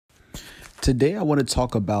Today, I want to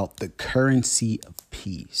talk about the currency of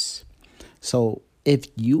peace. So, if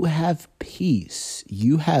you have peace,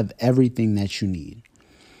 you have everything that you need.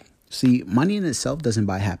 See, money in itself doesn't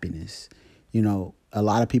buy happiness. A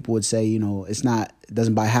lot of people would say, it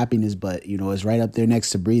doesn't buy happiness, but, it's right up there next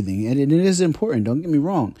to breathing. And it is important. Don't get me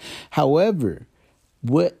wrong. However,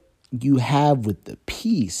 what you have with the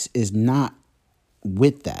peace is not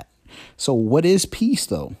with that. So what is peace,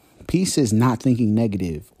 though? Peace is not thinking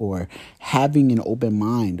negative or having an open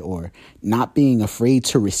mind or not being afraid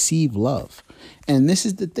to receive love. And this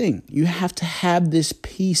is the thing. You have to have this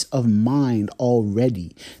peace of mind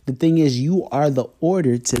already. The thing is, you are the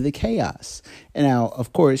order to the chaos. And now,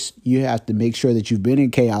 of course, you have to make sure that you've been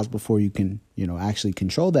in chaos before you can, actually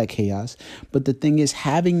control that chaos. But the thing is,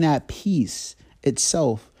 having that peace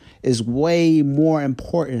itself is way more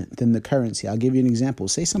important than the currency. I'll give you an example.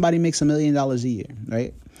 Say somebody makes $1 million a year,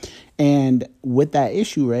 right? And with that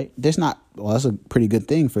issue, right, that's a pretty good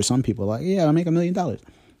thing for some people. Like, yeah, I make $1 million.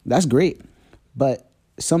 That's great. But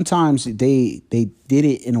sometimes they did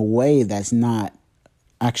it in a way that's not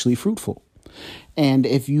actually fruitful. And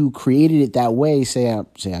if you created it that way,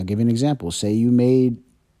 I'll give you an example. Say you made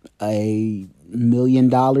 $1 million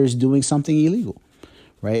doing something illegal,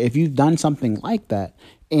 right? If you've done something like that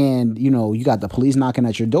and, you got the police knocking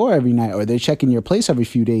at your door every night or they're checking your place every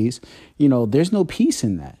few days, there's no peace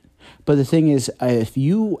in that. But the thing is, if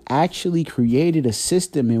you actually created a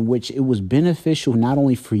system in which it was beneficial not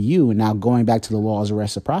only for you, and now going back to the laws of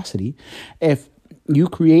reciprocity, if you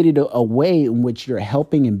created a way in which you're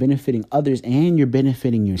helping and benefiting others and you're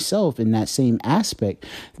benefiting yourself in that same aspect,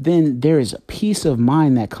 then there is a peace of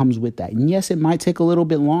mind that comes with that. And yes, it might take a little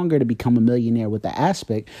bit longer to become a millionaire with that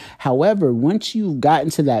aspect. However, once you've gotten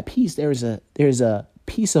to that peace, there's a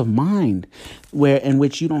peace of mind in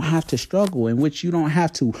which you don't have to struggle, in which you don't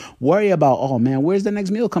have to worry about, oh man, where's the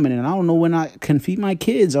next meal coming in? I don't know when I can feed my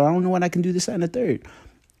kids, or I don't know when I can do this, that, and the third.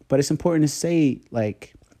 But it's important to say,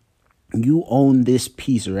 like, you own this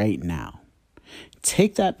peace right now.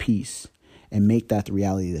 Take that peace and make that the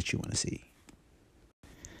reality that you want to see.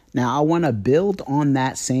 Now, I want to build on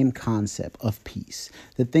that same concept of peace.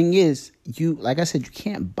 The thing is, like I said, you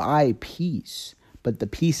can't buy peace. But the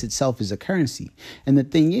peace itself is a currency. And the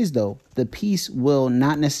thing is, though, the peace will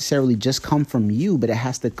not necessarily just come from you, but it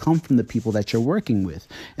has to come from the people that you're working with.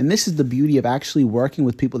 And this is the beauty of actually working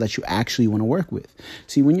with people that you actually want to work with.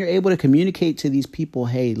 See, when you're able to communicate to these people,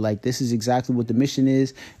 hey, like, this is exactly what the mission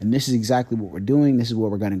is, and this is exactly what we're doing, this is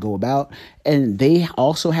what we're going to go about, and they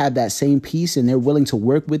also have that same peace, and they're willing to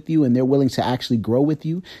work with you, and they're willing to actually grow with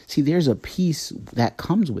you. See, there's a peace that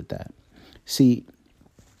comes with that. See,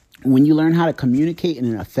 when you learn how to communicate in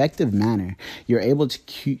an effective manner, you're able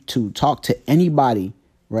to talk to anybody,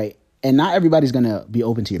 right? And not everybody's going to be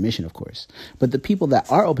open to your mission, of course. But the people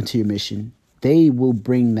that are open to your mission, they will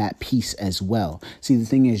bring that peace as well. See, the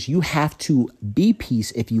thing is, you have to be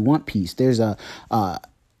peace if you want peace. There's a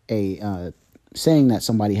saying that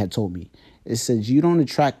somebody had told me. It says, you don't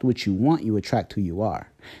attract what you want, you attract who you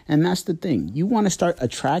are. And that's the thing. You want to start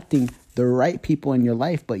attracting the right people in your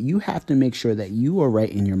life, but you have to make sure that you are right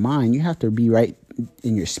in your mind. You have to be right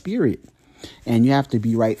in your spirit, and you have to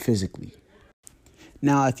be right physically.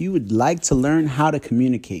 Now, if you would like to learn how to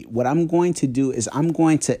communicate, what I'm going to do is I'm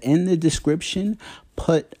going to, in the description,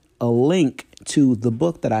 put a link to the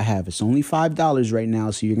book that I have. It's only $5 right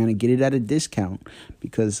now, so you're going to get it at a discount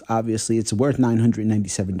because obviously it's worth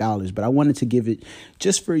 $997. But I wanted to give it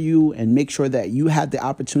just for you and make sure that you had the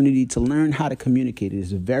opportunity to learn how to communicate.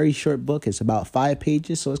 It's a very short book. It's about 5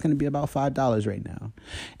 pages, so it's going to be about $5 right now.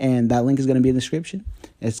 And that link is going to be in the description.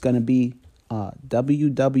 It's going to be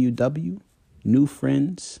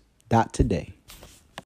www.newfriends.today.